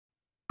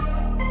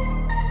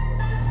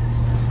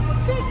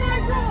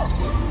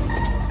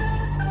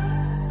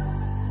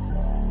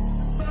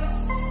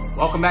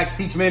Welcome back to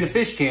Teach a Man to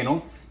Fish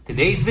channel.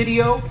 Today's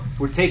video,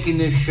 we're taking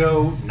this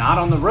show not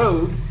on the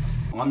road,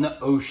 on the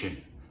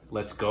ocean.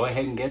 Let's go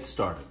ahead and get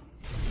started.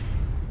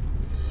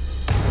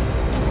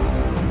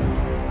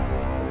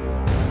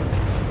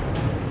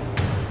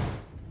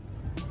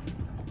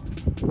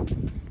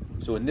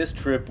 So in this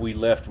trip, we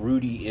left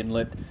Rudy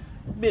Inlet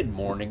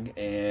mid-morning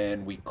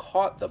and we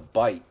caught the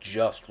bite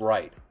just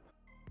right.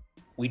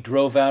 We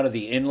drove out of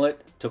the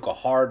inlet, took a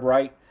hard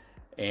right,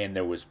 and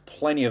there was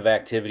plenty of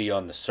activity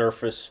on the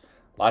surface.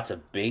 Lots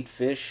of bait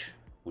fish,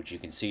 which you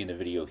can see in the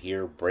video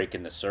here,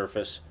 breaking the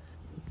surface.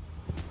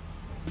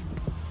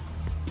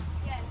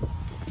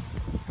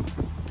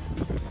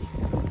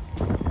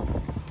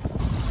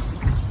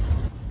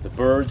 The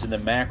birds and the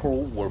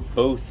mackerel were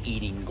both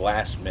eating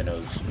glass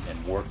minnows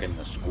and working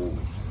the schools.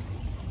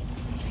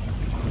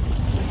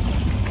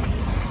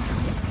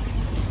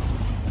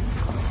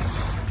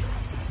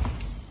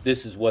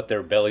 This is what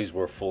their bellies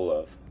were full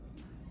of.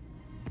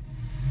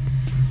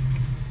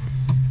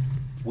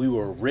 We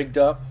were rigged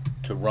up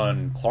to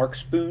run Clark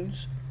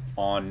spoons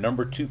on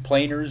number 2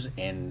 planers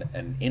and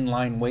an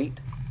inline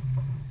weight.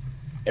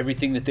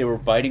 Everything that they were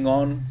biting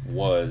on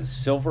was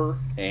silver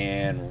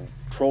and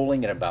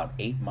trolling at about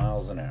 8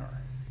 miles an hour.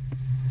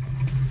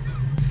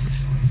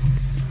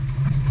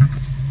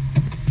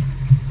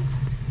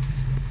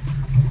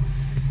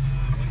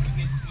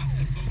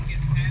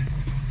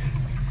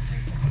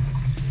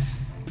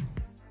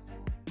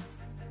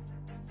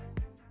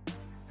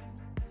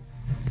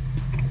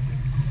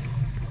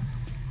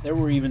 There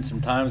were even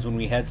some times when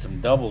we had some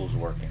doubles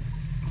working.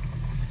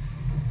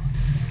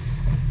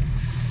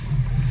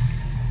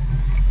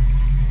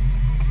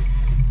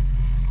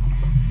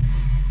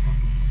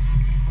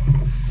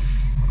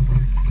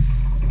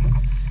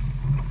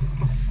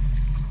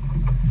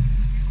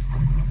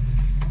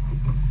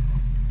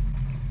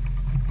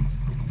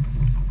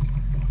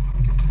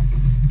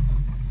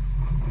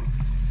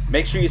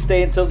 Make sure you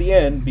stay until the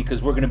end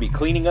because we're going to be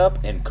cleaning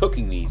up and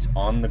cooking these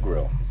on the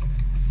grill.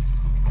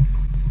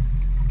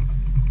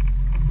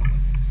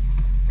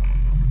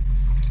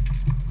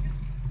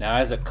 Now,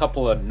 as a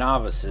couple of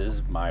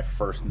novices, my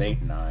first mate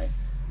and I,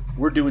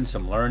 we're doing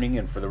some learning,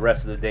 and for the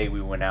rest of the day we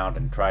went out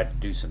and tried to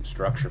do some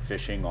structure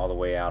fishing all the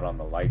way out on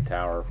the light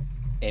tower,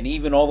 and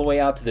even all the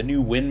way out to the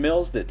new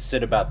windmills that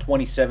sit about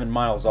 27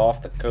 miles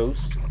off the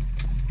coast.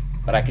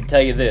 But I can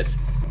tell you this,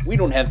 we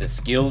don't have the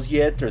skills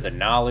yet or the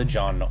knowledge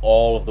on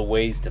all of the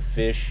ways to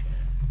fish.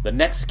 The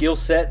next skill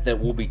set that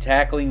we'll be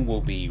tackling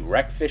will be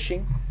wreck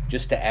fishing,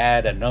 just to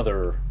add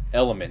another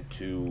element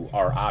to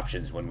our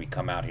options when we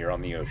come out here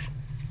on the ocean.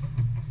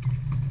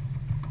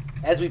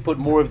 As we put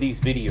more of these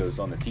videos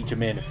on the Teach a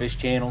Man to Fish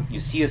channel, you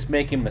see us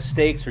making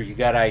mistakes or you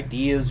got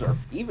ideas or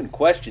even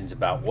questions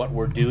about what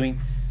we're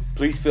doing,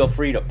 please feel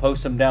free to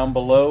post them down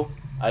below.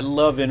 I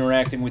love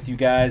interacting with you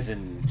guys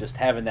and just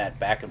having that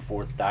back and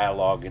forth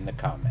dialogue in the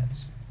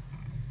comments.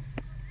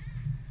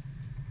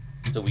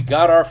 So we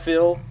got our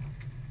fill,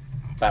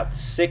 about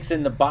 6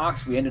 in the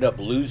box. We ended up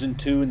losing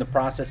 2 in the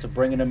process of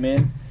bringing them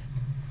in.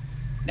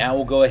 Now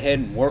we'll go ahead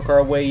and work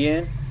our way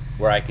in,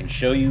 where I can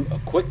show you a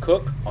quick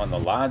cook on the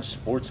Lodge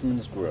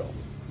Sportsman's grill.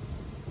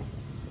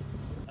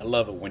 I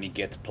love it when he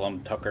gets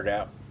plumb tuckered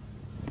out.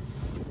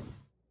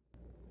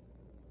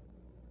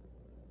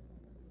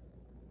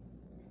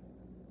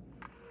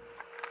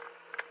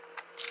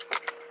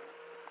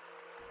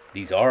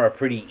 These are a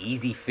pretty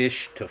easy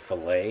fish to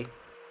fillet.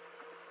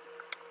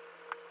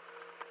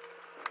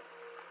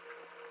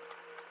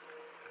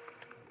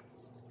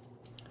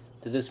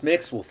 To this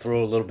mix, we'll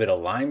throw a little bit of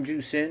lime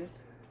juice in,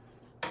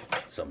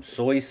 some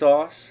soy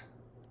sauce,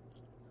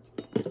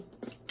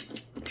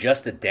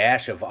 just a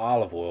dash of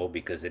olive oil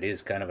because it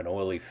is kind of an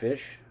oily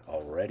fish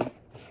already,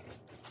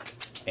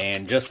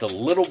 and just a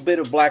little bit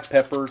of black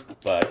pepper,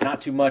 but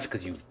not too much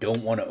because you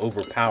don't want to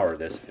overpower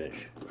this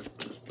fish.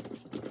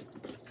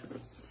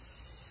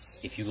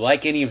 If you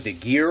like any of the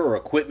gear or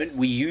equipment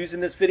we use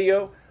in this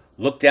video,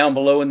 look down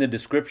below in the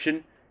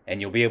description and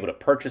you'll be able to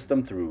purchase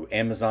them through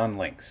Amazon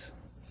links.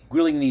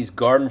 Grilling these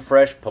garden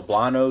fresh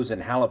poblanos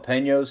and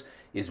jalapenos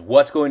is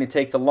what's going to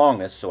take the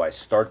longest, so I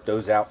start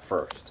those out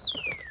first.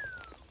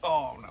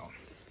 Oh no.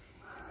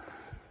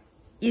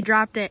 You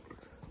dropped it.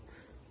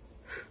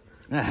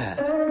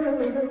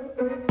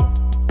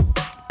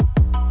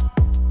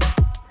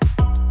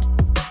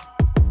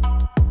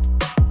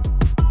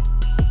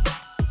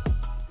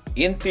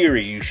 In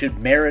theory, you should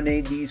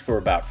marinate these for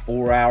about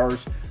 4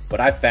 hours, but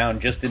I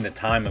found just in the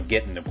time of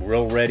getting the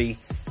grill ready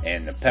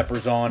and the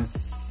peppers on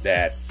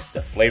that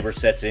the flavor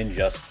sets in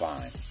just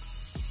fine.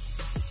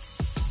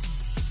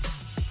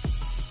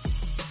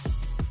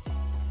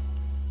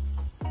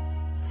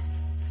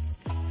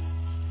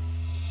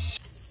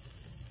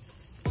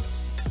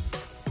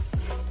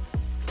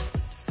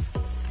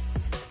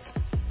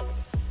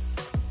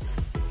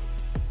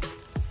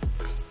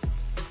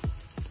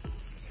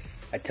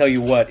 I tell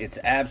you what, it's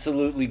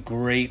absolutely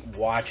great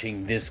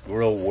watching this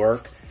grill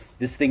work.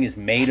 This thing is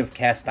made of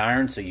cast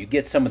iron, so you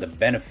get some of the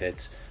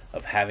benefits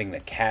of having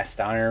the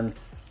cast iron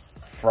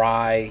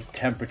fry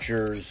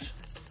temperatures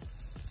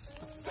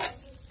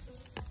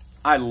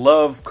I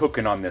love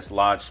cooking on this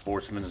Lodge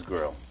Sportsman's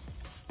grill.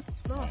 It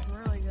smells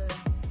really good.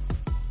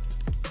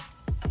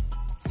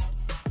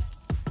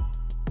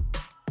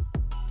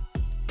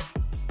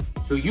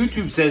 So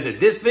YouTube says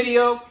that this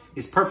video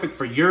is perfect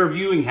for your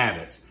viewing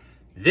habits.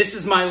 This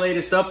is my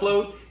latest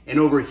upload, and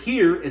over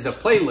here is a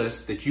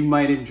playlist that you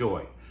might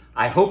enjoy.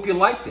 I hope you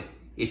liked it.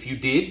 If you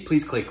did,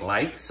 please click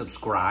like,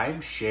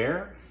 subscribe,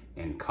 share,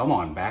 and come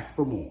on back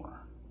for more.